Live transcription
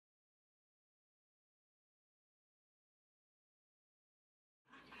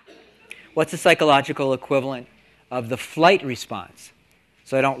What's the psychological equivalent of the flight response?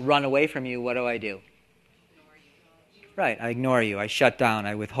 So I don't run away from you, what do? Right, I ignore you, I shut down,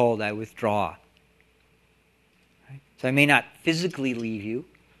 I withhold, I withdraw. Right? So I may not physically leave you,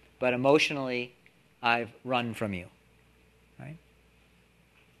 but emotionally I've run from you. Right?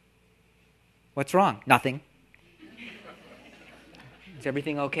 What's wrong? Nothing. Is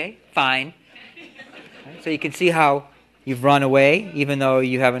everything okay? Fine. Right? So you can see how you've run away even though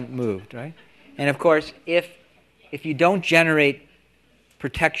you haven't moved, right? And of course, if you don't generate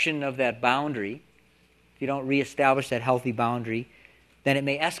protection of that boundary, if you don't reestablish that healthy boundary, then it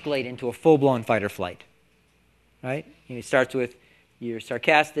may escalate into a full-blown fight or flight, right? It starts with you're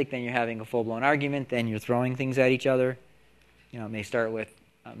sarcastic, then you're having a full-blown argument, then you're throwing things at each other. It may start with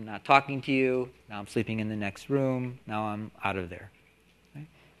I'm not talking to you, now I'm sleeping in the next room, now I'm out of there. Right?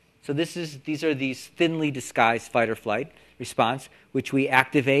 So these are these thinly disguised fight or flight response, which we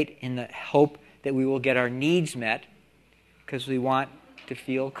activate in the hope that we will get our needs met because we want to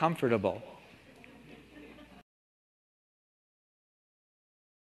feel comfortable.